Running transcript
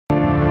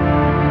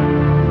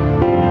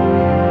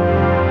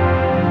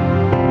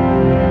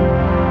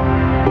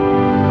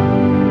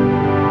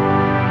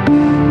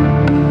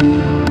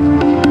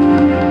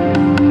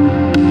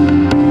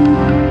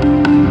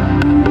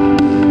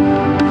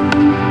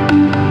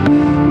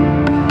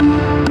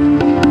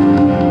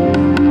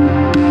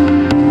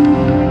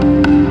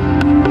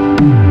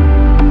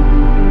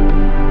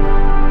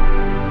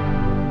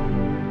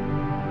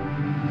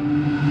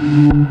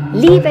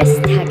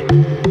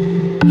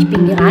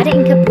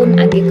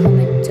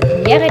willkommen zur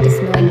Premiere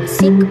des neuen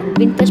Musik- und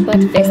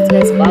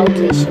Wintersportfestivals WOW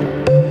Glacier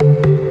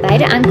Love. Bei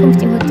der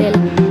Ankunft im Hotel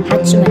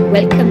hat schon mein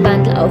Welcome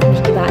Bundle auf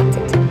mich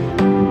gewartet.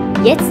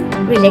 Jetzt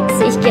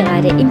relaxe ich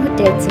gerade im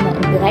Hotelzimmer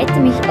und bereite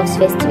mich aufs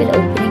Festival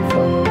Opening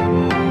vor.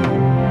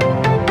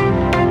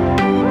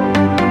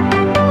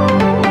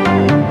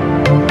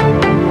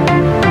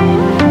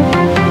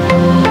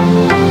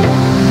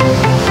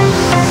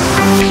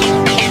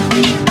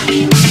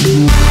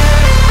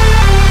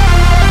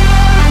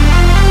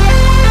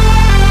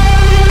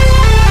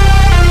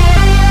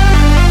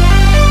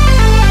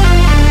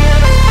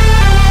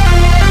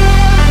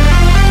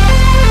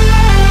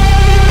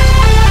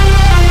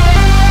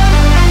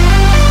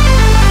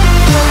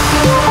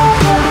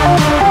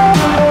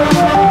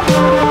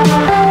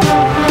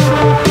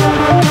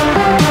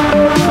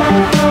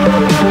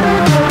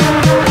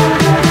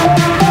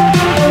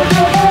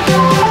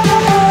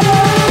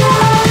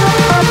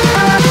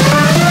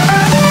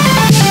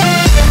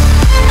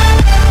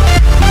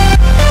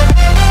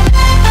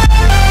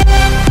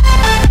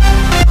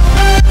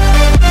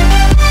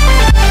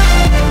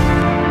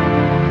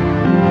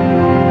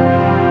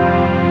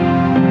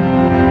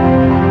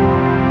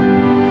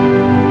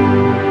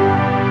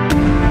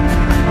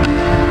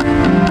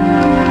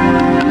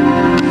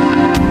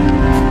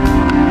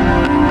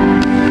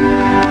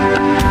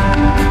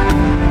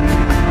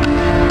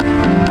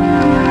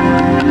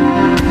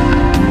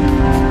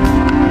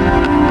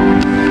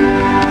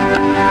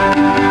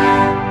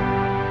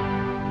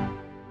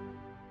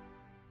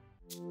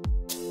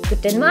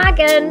 Guten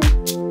Morgen!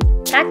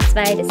 Tag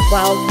 2 des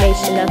WOW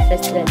Glacier Love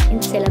Festivals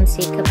in Zell am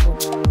See-Kaprun.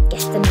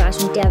 Gestern war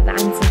schon der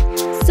Wahnsinn.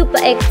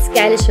 Super Acts,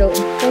 geile Show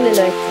und coole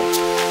Leute.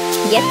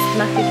 Jetzt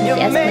mache ich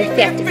mich erstmal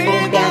fertig für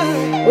den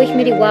Berg, wo ich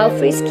mir die WOW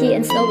Freeski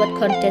and Snowboard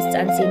Contests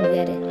ansehen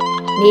werde.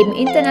 Neben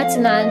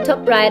internationalen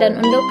Top-Riders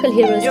und Local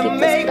Heroes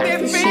gibt es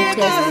gratis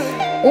Skitests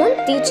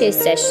und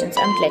DJ-Sessions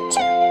am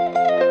Gletscher.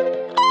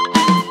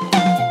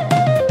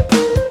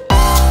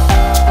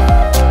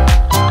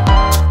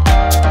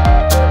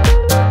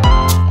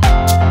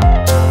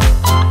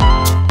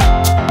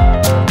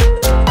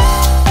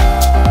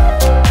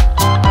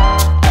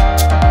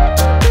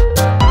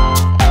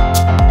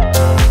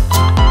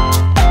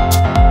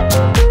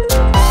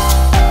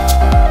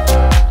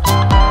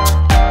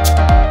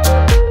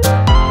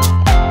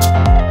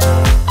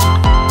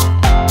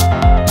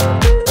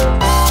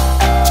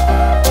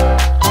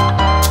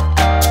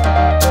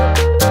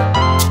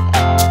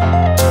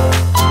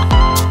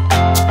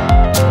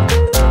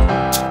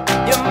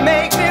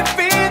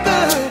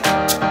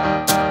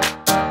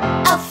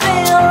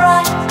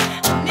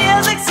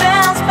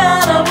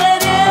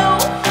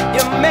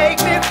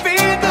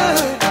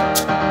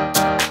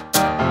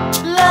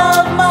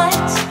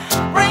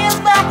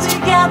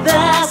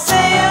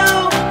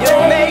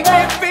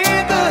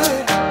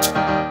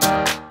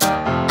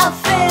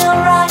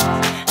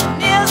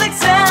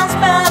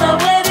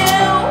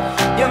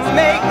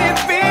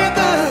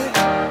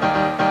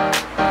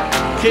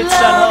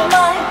 Kitzsteinhorn,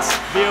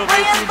 WOW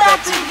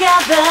komplett.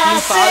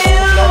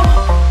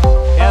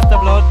 Erster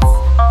Platz.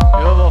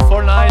 Ja, war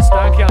voll nice.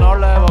 Danke an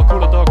alle, war ein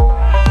cooler Tag.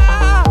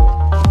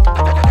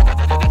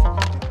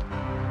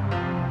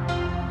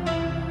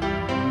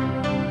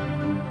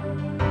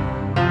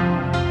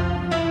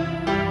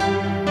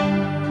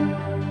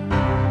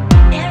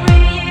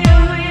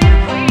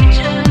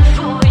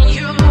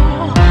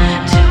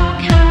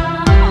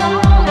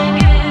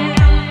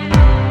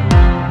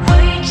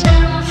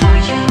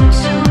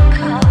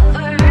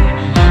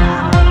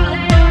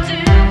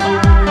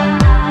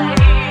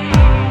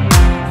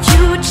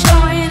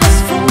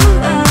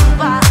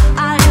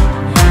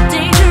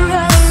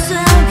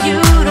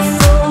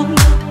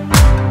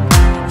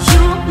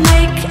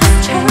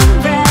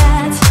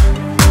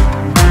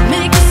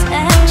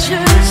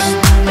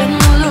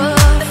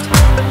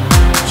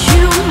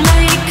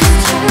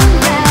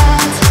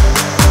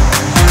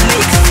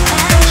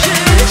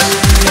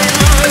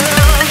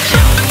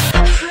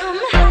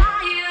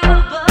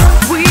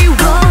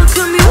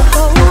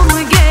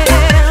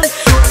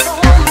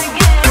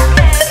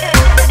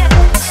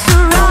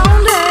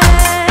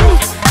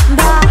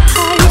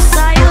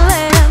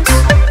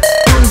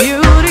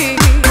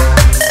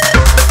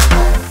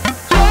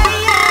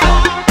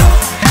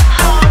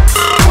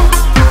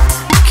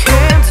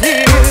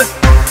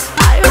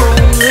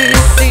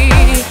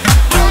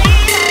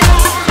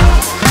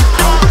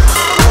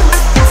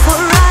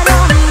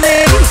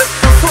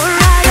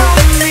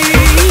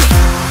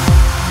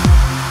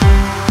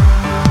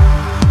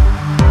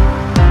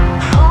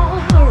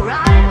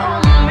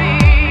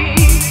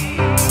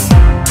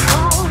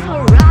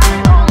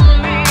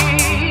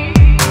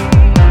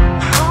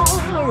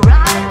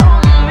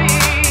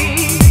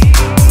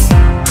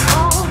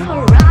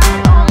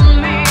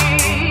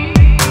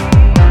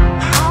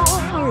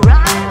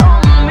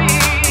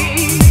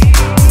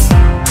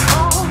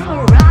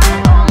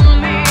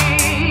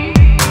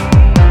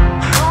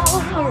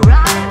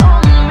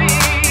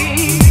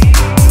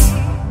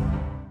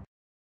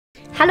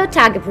 Hallo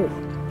Tagebuch!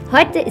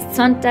 Heute ist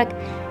Sonntag,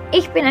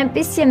 Ich bin ein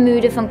bisschen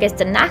müde von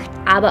gestern Nacht,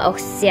 aber auch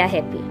sehr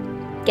happy.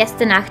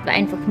 Gestern Nacht war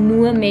einfach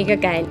nur mega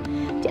geil.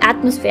 Die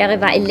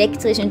Atmosphäre war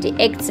elektrisch und die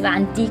Acts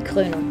waren die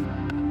Krönung.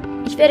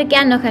 Ich werde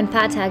gern noch ein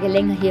paar Tage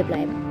länger hier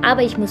bleiben,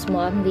 aber ich muss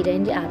morgen wieder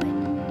in die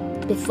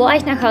Arbeit. Bevor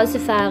ich nach Hause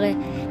fahre,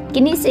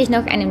 genieße ich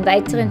noch einen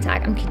weiteren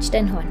Tag am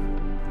Kitzsteinhorn.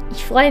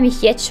 Ich freue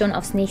mich jetzt schon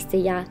aufs nächste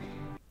Jahr.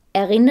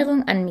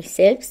 Erinnerung an mich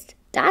selbst,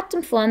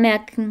 Datum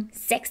vormerken,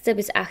 6.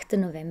 bis 8.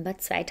 November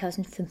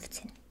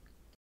 2015.